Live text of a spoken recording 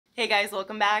Hey guys,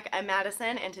 welcome back. I'm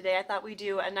Madison, and today I thought we'd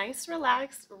do a nice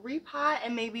relaxed repot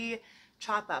and maybe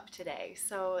chop up today.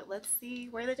 So let's see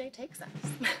where the day takes us.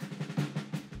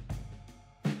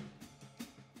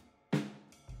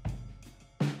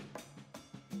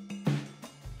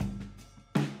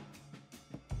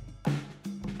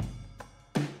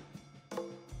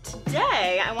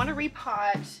 Today I want to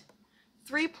repot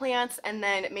 3 plants and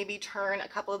then maybe turn a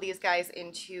couple of these guys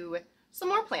into some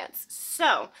more plants.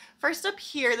 So first up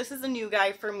here, this is a new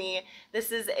guy for me.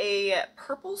 This is a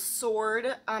purple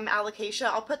sword Alocasia.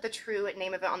 I'll put the true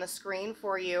name of it on the screen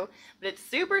for you, but it's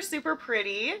super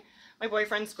pretty. My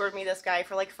boyfriend scored me this guy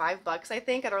for like $5 I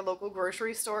think at our local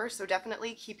grocery store, so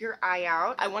definitely keep your eye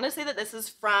out. I want to say that this is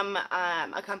from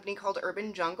a company called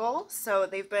Urban Jungle, so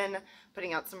they've been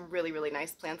putting out some really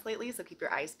nice plants lately, so keep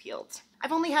your eyes peeled.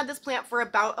 I've only had this plant for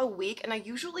about a week, and I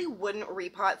usually wouldn't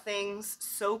repot things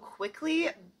so quickly,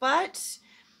 but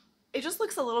it just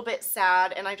looks a little bit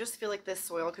sad, and I just feel like this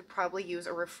soil could probably use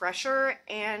a refresher.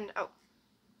 And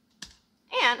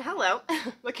hello,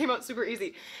 that came out super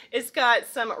easy. It's got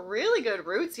some really good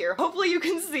roots here. Hopefully you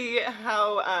can see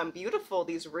how beautiful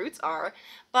these roots are,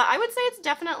 but I would say it's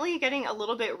definitely getting a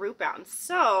little bit root bound.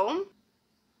 So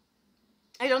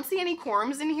I don't see any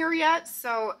corms in here yet,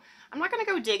 so I'm not going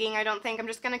to go digging, I don't think. I'm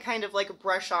just going to kind of like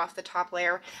brush off the top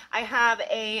layer. I have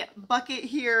a bucket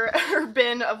here, or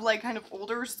bin of like kind of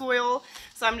older soil,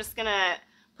 so I'm just going to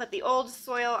put the old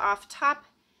soil off top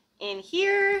in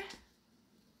here.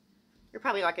 You're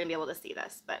probably not going to be able to see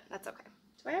this, but that's okay.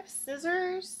 Do I have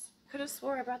scissors? Could have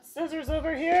swore I brought scissors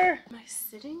over here. Am I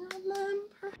sitting on them?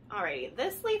 Alrighty,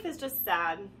 this leaf is just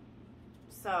sad,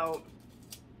 so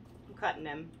I'm cutting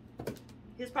him.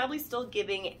 He's probably still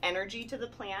giving energy to the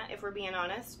plant, if we're being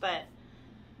honest, but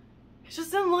it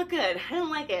just doesn't look good. I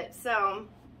don't like it. So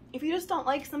if you just don't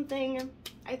like something,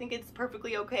 I think it's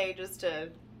perfectly okay just to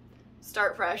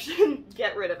start fresh and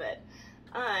get rid of it.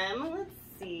 Let's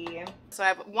see. So I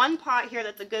have one pot here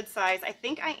that's a good size. I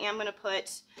think I am gonna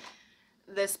put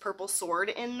this purple sword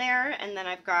in there, and then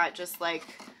I've got just like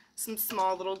some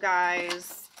small little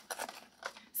guys,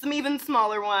 some even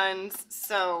smaller ones.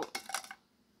 So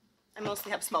I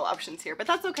mostly have small options here, but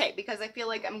that's okay because I feel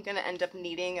like I'm gonna end up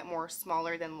needing more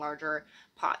smaller than larger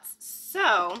pots.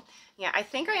 So yeah, I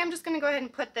think I am just gonna go ahead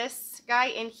and put this guy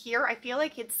in here. I feel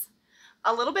like it's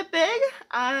a little bit big,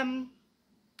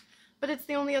 but it's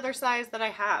the only other size that I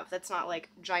have that's not like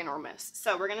ginormous.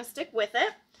 So we're gonna stick with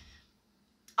it.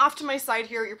 Off to my side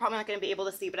here, you're probably not gonna be able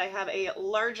to see, but I have a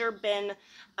larger bin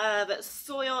of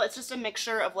soil. It's just a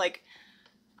mixture of like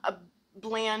a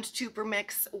bland tuber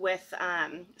mix with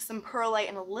some perlite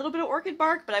and a little bit of orchid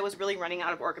bark, but I was really running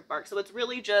out of orchid bark, so it's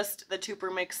really just the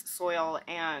tuber mix soil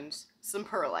and some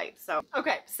perlite. So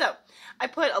okay, so I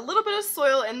put a little bit of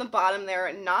soil in the bottom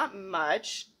there, not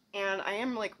much, and I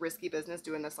am like risky business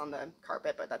doing this on the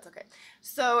carpet, but that's okay.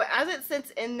 So as it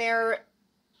sits in there,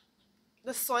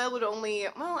 the soil would only,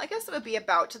 well, I guess it would be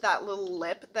about to that little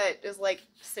lip that is like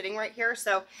sitting right here,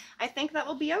 so I think that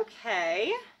will be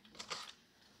okay.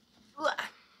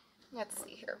 Let's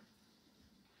see here.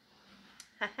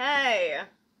 Hey,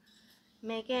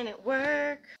 making it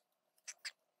work.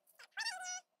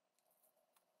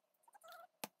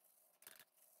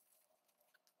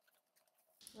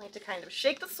 I like to kind of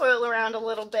shake the soil around a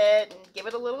little bit and give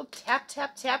it a little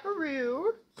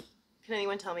tap-aroo. Can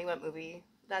anyone tell me what movie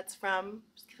that's from?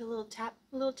 Just give it a little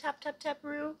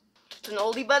tap-aroo. It's an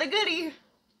oldie but a goodie.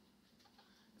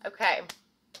 Okay.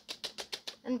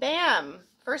 And bam.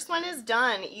 First one is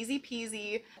done, easy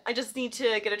peasy. I just need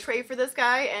to get a tray for this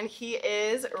guy and he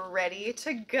is ready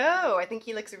to go. I think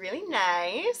he looks really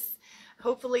nice.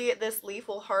 Hopefully this leaf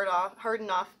will harden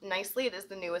off nicely. It is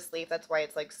the newest leaf, that's why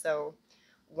it's like so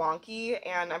wonky,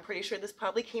 and I'm pretty sure this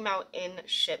probably came out in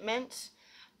shipment.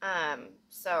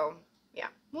 So yeah,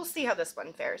 we'll see how this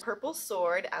one fares. Purple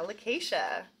sword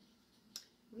Alocasia.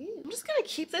 I'm just gonna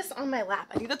keep this on my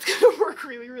lap. I think that's gonna work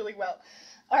really well.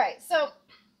 All right, so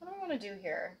what do I want to do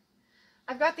here?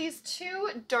 I've got these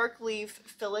 2 dark leaf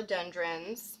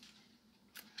philodendrons.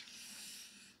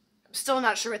 I'm still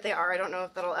not sure what they are. I don't know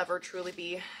if that'll ever truly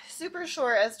be super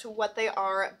sure as to what they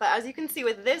are, but as you can see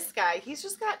with this guy, he's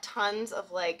just got tons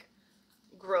of like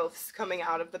growths coming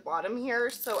out of the bottom here,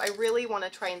 so I really want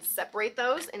to try and separate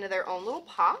those into their own little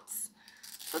pots.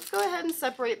 So let's go ahead and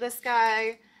separate this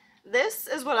guy. This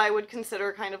is what I would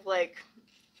consider kind of like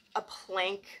a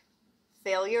plank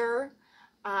failure.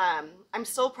 I'm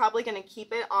still probably going to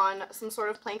keep it on some sort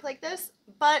of plank like this,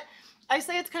 but I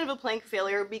say it's kind of a plank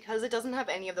failure because it doesn't have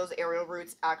any of those aerial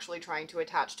roots actually trying to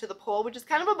attach to the pole, which is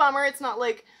kind of a bummer. It's not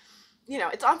like, you know,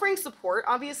 it's offering support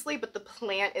obviously, but the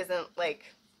plant isn't like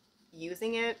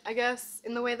using it, I guess,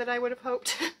 in the way that I would have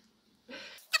hoped.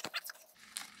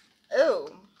 Oh.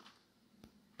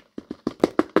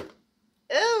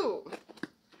 Oh.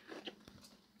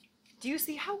 Do you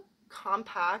see how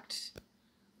compact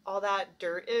all that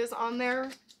dirt is on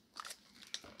there?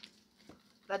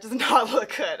 That does not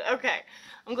look good. Okay.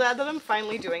 I'm glad that I'm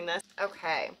finally doing this.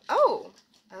 Okay. Oh.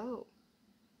 Oh.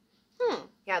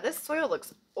 Yeah, this soil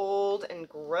looks old and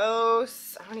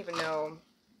gross. I don't even know.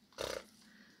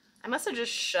 I must have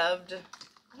just shoved,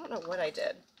 I don't know what I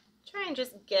did. Try and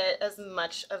just get as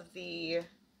much of the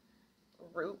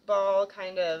root ball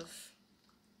kind of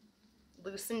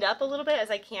loosened up a little bit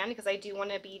as I can, because I do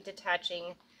want to be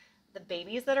detaching the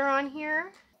babies that are on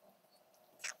here.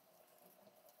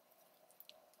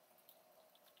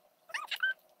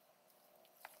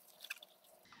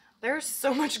 There's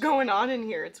so much going on in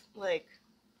here. It's like,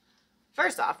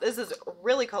 first off, this is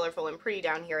really colorful and pretty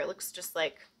down here. It looks just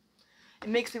like, it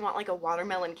makes me want like a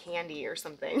watermelon candy or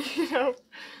something, you know?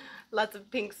 Lots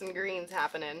of pinks and greens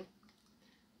happening.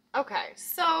 Okay,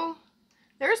 so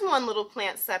there's one little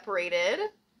plant separated.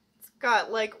 It's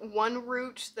got like one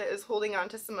root that is holding on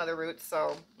to some other roots,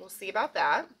 so we'll see about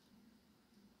that.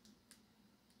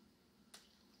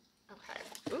 Okay,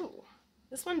 ooh.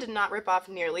 This one did not rip off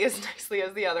nearly as nicely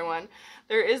as the other one.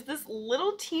 There is this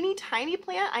little teeny tiny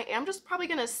plant. I am just probably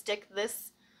gonna stick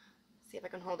this, see if I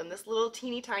can hold him, this little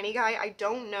teeny tiny guy. I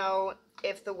don't know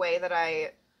if the way that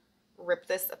I rip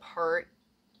this apart,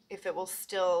 if it will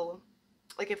still,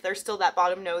 like if there's still that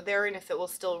bottom node there and if it will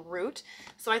still root.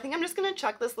 So I think I'm just gonna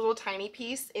chuck this little tiny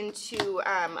piece into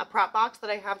a prop box that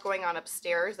I have going on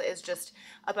upstairs that is just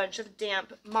a bunch of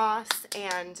damp moss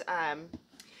and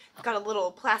got a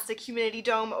little plastic humidity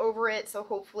dome over it, so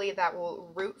hopefully that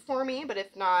will root for me, but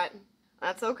if not,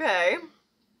 that's okay.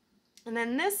 And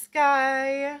then this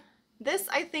guy, this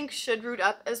I think should root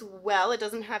up as well. It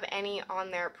doesn't have any on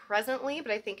there presently,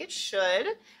 but I think it should.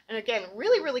 And again,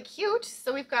 really, really cute.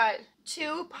 So we've got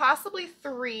 2, possibly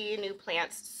 3 new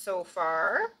plants so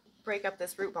far. Break up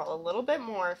this root ball a little bit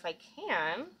more if I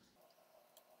can.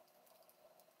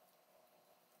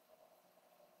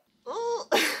 Ooh.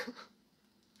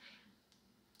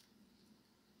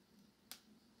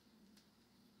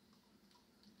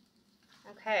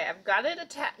 Okay, I've got it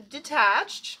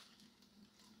detached.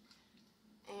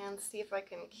 And see if I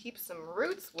can keep some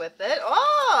roots with it.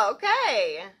 Oh,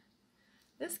 okay.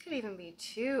 This could even be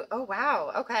 2. Oh,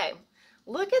 wow. Okay.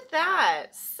 Look at that.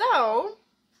 So,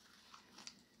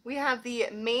 we have the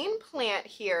main plant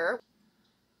here.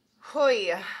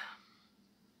 Hoi.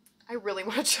 I really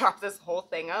want to chop this whole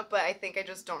thing up, but I think I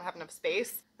just don't have enough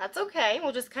space. That's okay.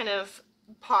 We'll just kind of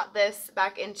pot this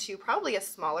back into probably a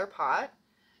smaller pot.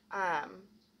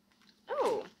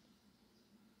 Oh.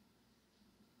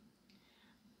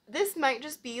 This might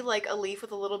just be like a leaf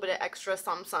with a little bit of extra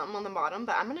something on the bottom,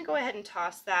 but I'm going to go ahead and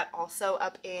toss that also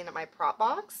up in my prop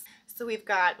box. So we've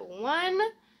got 1,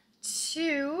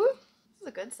 2, this is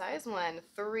a good size one,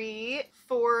 3,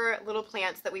 4 little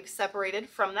plants that we've separated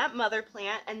from that mother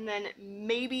plant, and then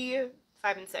maybe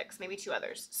 5 and 6, maybe 2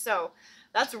 others. So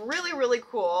that's really, really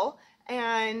cool.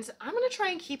 And I'm going to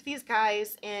try and keep these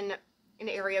guys in an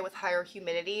area with higher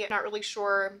humidity. I'm not really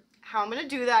sure how I'm going to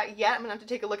do that yet. I'm going to have to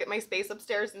take a look at my space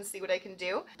upstairs and see what I can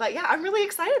do. But yeah, I'm really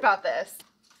excited about this.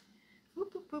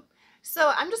 Boop, boop, boop.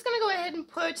 So I'm just going to go ahead and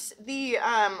put the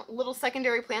little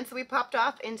secondary plants that we popped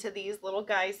off into these little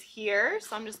guys here.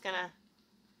 So I'm just going to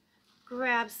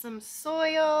grab some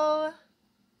soil,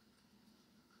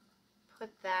 put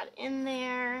that in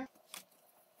there.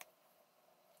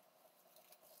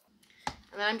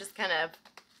 And then I'm just kind of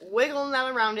wiggling that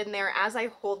around in there as I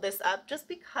hold this up, just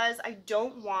because I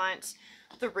don't want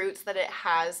the roots that it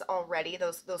has already,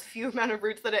 those few amount of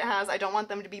roots that it has, I don't want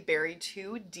them to be buried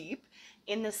too deep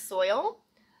in the soil,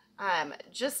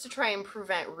 just to try and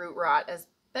prevent root rot as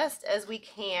best as we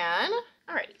can.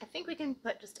 Alright, I think we can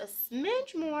put just a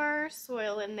smidge more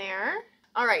soil in there.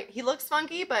 Alright, he looks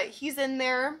funky, but he's in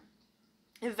there.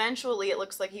 Eventually it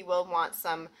looks like he will want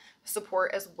some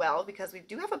support as well, because we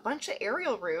do have a bunch of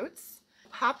aerial roots.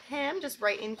 Pop him just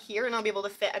right in here, and I'll be able to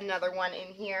fit another one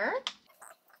in here.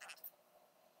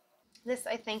 This,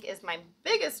 I think, is my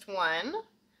biggest one,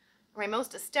 or my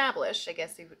most established, I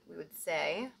guess we would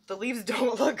say. The leaves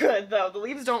don't look good, though. The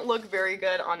leaves don't look very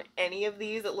good on any of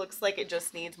these. It looks like it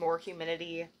just needs more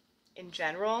humidity in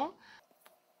general.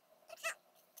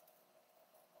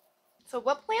 So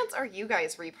what plants are you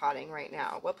guys repotting right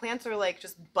now? What plants are like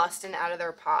just busting out of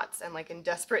their pots and like in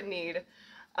desperate need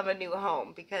of a new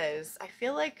home? Because I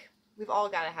feel like we've all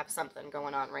got to have something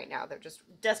going on right now that just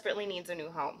desperately needs a new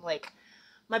home. Like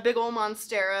my big old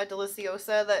Monstera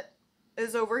deliciosa that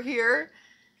is over here.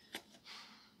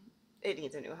 it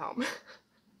needs a new home.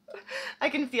 I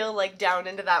can feel like down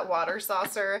into that water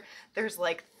saucer, there's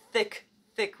like thick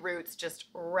roots just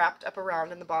wrapped up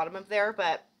around in the bottom of there,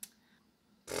 but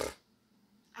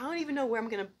I don't even know where I'm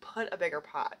gonna put a bigger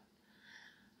pot.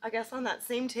 I guess on that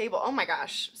same table. Oh my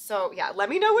gosh. So yeah, let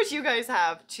me know what you guys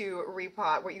have to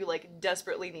repot, what you like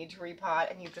desperately need to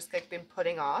repot and you've just like been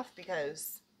putting off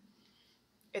because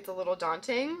it's a little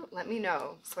daunting. Let me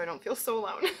know so I don't feel so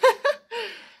alone.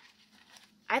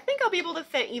 I think I'll be able to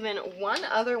fit even one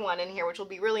other one in here, which will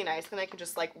be really nice. Then I can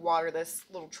just like water this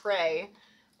little tray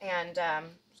and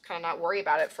just kind of not worry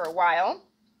about it for a while.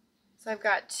 So I've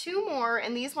got two more,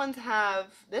 and these ones have,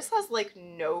 this has like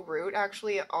no root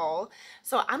actually at all.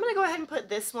 So I'm gonna go ahead and put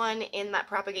this one in that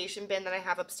propagation bin that I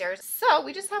have upstairs. So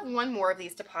we just have one more of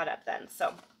these to pot up then.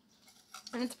 So,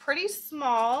 and it's pretty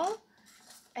small.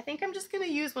 I think I'm just gonna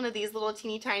use one of these little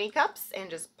teeny tiny cups and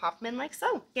just pop them in like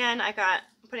so. Again, I got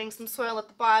putting some soil at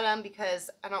the bottom because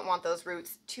I don't want those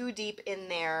roots too deep in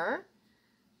there,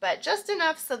 but just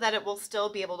enough so that it will still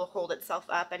be able to hold itself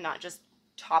up and not just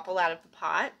topple out of the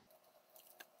pot.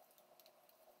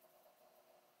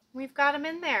 We've got him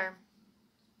in there.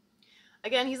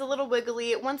 Again, he's a little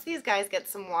wiggly. Once these guys get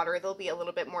some water, they'll be a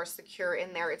little bit more secure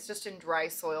in there. It's just in dry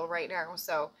soil right now,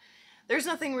 so there's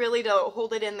nothing really to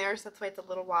hold it in there, so that's why it's a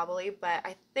little wobbly, but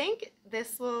I think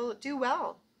this will do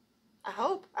well. I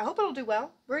hope it'll do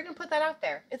well. We're gonna put that out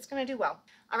there. It's gonna do well.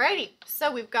 Alrighty,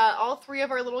 so we've got all three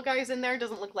of our little guys in there.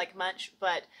 Doesn't look like much,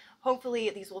 but hopefully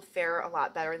these will fare a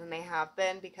lot better than they have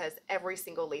been because every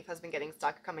single leaf has been getting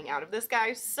stuck coming out of this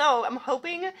guy. So I'm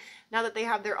hoping now that they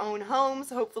have their own homes,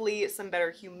 hopefully some better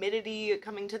humidity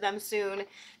coming to them soon,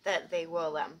 that they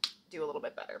will do a little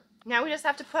bit better. Now we just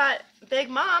have to put Big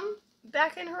Mom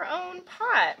back in her own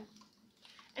pot.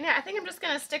 And yeah, I think I'm just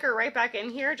going to stick her right back in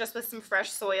here just with some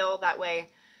fresh soil. That way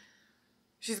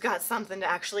she's got something to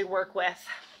actually work with.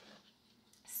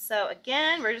 So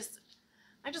again,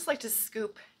 I just like to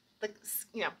scoop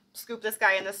scoop this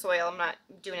guy in the soil. I'm not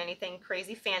doing anything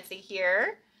crazy fancy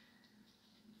here.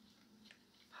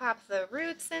 Pop the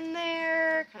roots in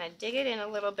there, kind of dig it in a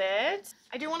little bit.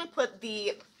 I do want to put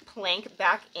the plank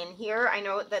back in here. I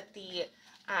know that the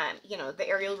the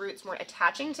aerial roots weren't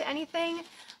attaching to anything,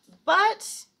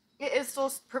 but it is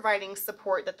still providing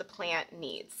support that the plant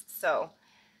needs. So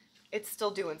it's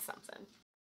still doing something.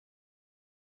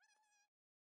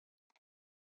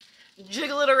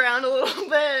 Jiggle it around a little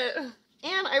bit.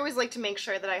 And I always like to make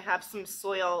sure that I have some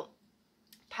soil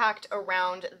packed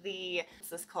around the, what's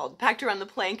this called? Packed around the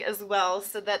plank as well,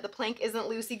 so that the plank isn't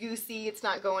loosey-goosey, it's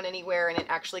not going anywhere, and it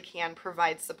actually can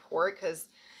provide support, because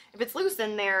if it's loose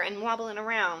in there and wobbling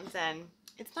around, then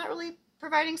it's not really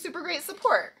providing super great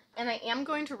support. And I am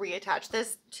going to reattach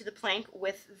this to the plank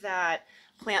with that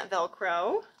plant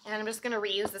Velcro, and I'm just going to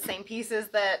reuse the same pieces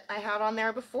that I had on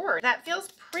there before. That feels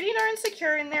pretty darn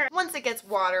secure in there. Once it gets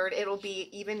watered, it'll be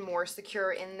even more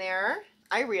secure in there.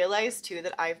 I realized too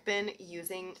that I've been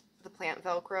using the plant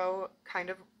Velcro kind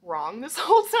of wrong this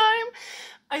whole time.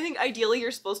 I think ideally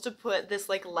you're supposed to put this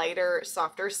like lighter,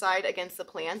 softer side against the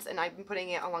plants, and I've been putting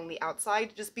it along the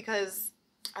outside just because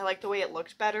I like the way it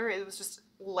looked better. It was just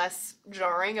less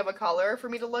jarring of a color for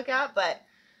me to look at, but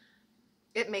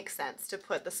it makes sense to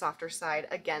put the softer side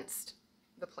against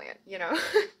the plant, you know?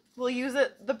 We'll use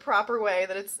it the proper way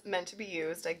that it's meant to be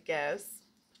used, I guess.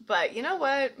 But you know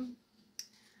what?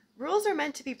 Rules are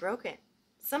meant to be broken.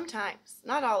 Sometimes.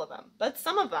 Not all of them, but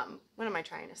some of them. What am I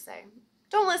trying to say?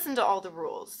 Don't listen to all the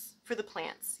rules for the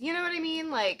plants. You know what I mean?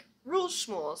 Like, rules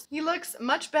schmools. He looks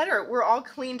much better. We're all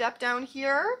cleaned up down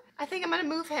here. I think I'm going to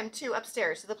move him to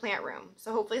upstairs to the plant room.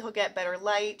 So hopefully he'll get better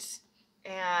light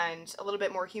and a little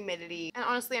bit more humidity. And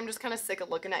honestly, I'm just kind of sick of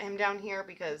looking at him down here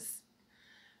because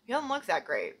he doesn't look that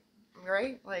great,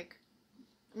 right? Like,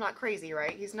 I'm not crazy,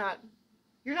 right? You're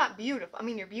not beautiful. I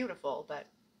mean, you're beautiful, but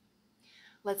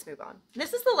let's move on.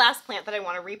 This is the last plant that I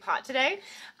want to repot today.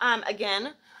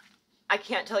 Again, I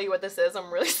can't tell you what this is.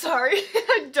 I'm really sorry.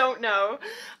 I don't know.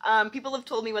 People have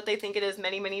told me what they think it is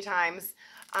many, many times.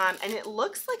 And it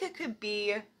looks like it could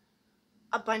be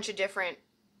a bunch of different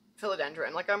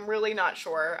philodendron. Like, I'm really not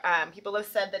sure. People have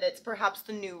said that it's perhaps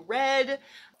the new red.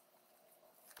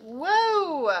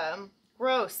 Whoa!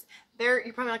 Gross. There,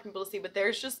 you're probably not going to be able to see, but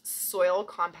there's just soil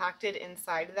compacted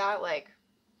inside of that. Like,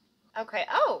 okay.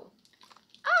 Oh,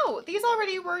 these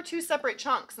already were two separate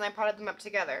chunks, and I potted them up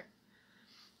together.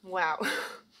 Wow.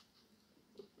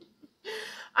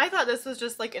 I thought this was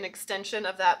just like an extension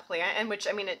of that plant, and which,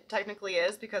 I mean, it technically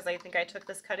is because I think I took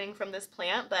this cutting from this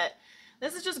plant, but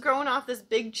this is just growing off this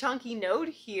big chunky node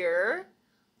here.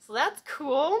 So that's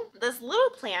cool. This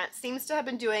little plant seems to have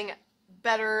been doing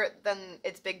better than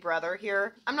its big brother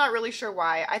here. I'm not really sure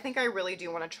why. I think I really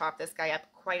do want to chop this guy up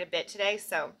quite a bit today,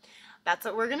 so that's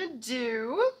what we're gonna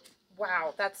do.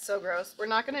 Wow, that's so gross. We're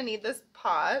not gonna need this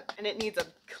pot, and it needs a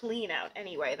clean out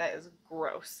anyway. That is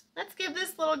gross. Let's give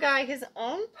this little guy his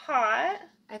own pot.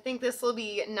 I think this will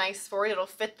be nice for it. It'll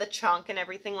fit the chunk and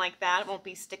everything like that. It won't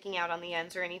be sticking out on the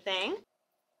ends or anything.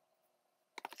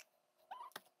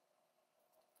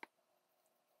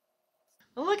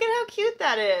 Look at how cute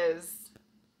that is.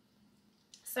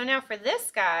 So now for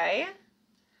this guy,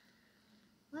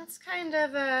 let's kind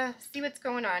of see what's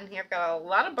going on here. I've got a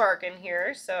lot of bark in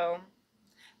here, so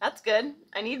that's good.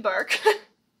 I need bark.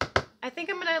 I think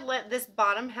I'm going to let this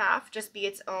bottom half just be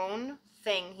its own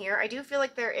thing here. I do feel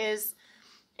like there is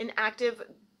an active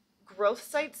growth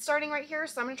site starting right here,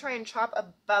 so I'm going to try and chop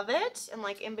above it and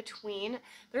like in between.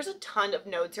 There's a ton of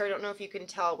nodes here. I don't know if you can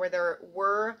tell where there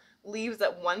were leaves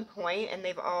at one point and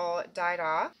they've all died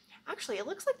off. Actually, it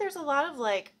looks like there's a lot of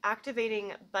like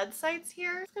activating bud sites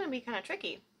here. It's going to be kind of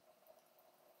tricky.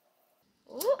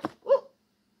 Ooh, ooh.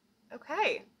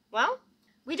 Okay, well,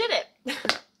 we did it.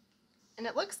 And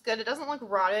it looks good. It doesn't look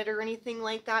rotted or anything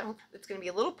like that. It's going to be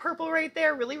a little purple right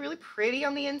there. Really, really pretty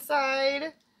on the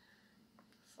inside.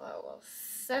 So we'll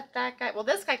set that guy. Well,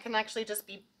 this guy can actually just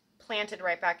be planted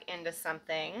right back into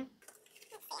something.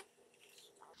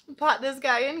 Pot this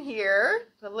guy in here.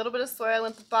 A little bit of soil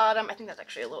at the bottom. I think that's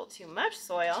actually a little too much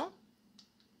soil.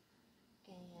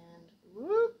 And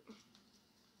whoop.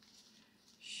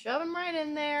 Shove him right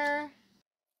in there.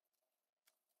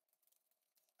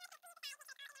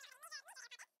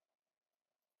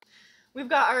 We've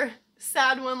got our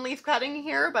sad one leaf cutting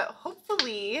here, but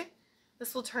hopefully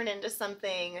this will turn into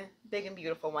something big and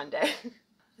beautiful one day.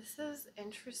 This is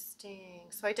interesting.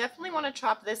 So I definitely want to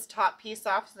chop this top piece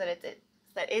off so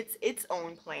that it's its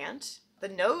own plant. The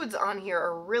nodes on here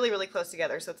are really, really close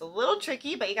together, so it's a little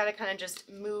tricky, but you got to kind of just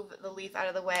move the leaf out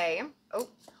of the way. Oh,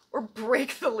 or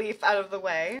break the leaf out of the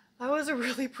way. That was a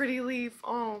really pretty leaf.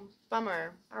 Oh,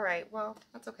 bummer. All right, well,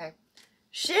 that's okay.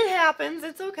 Shit happens,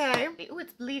 it's okay. Ooh,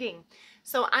 it's bleeding.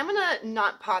 So I'm gonna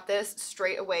not pot this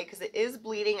straight away because it is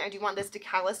bleeding. I do want this to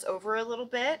callus over a little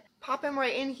bit. Pop him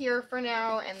right in here for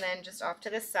now and then just off to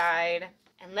the side.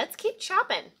 And let's keep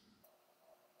chopping.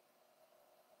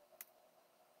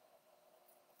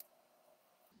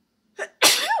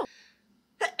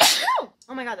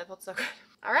 Oh my god, that felt so good.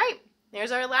 All right,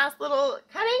 there's our last little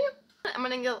cutting. I'm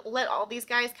gonna let all these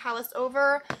guys callus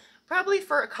over probably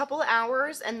for a couple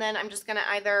hours, and then I'm just gonna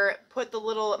either put the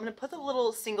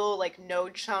little single like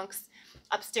node chunks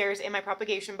upstairs in my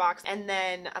propagation box, and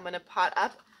then I'm gonna pot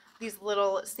up these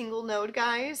little single node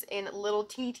guys in little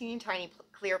teeny tiny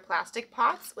clear plastic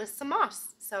pots with some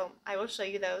moss. So I will show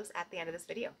you those at the end of this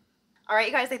video. All right,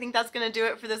 you guys, I think that's going to do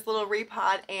it for this little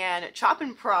repot and chop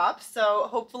and prop. So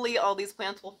hopefully all these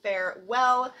plants will fare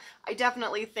well. I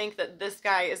definitely think that this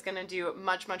guy is going to do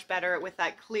much, much better with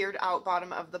that cleared out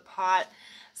bottom of the pot.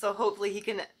 So hopefully he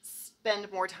can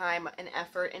spend more time and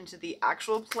effort into the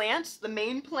actual plant, the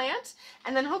main plant,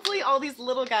 and then hopefully all these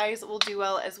little guys will do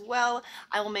well as well.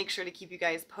 I will make sure to keep you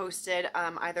guys posted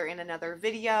either in another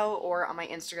video or on my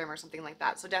Instagram or something like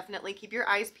that. So definitely keep your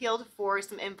eyes peeled for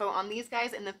some info on these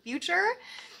guys in the future.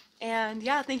 And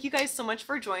yeah, thank you guys so much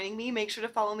for joining me. Make sure to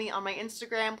follow me on my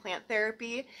Instagram, Plant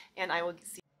Therapy, and I will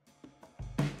see you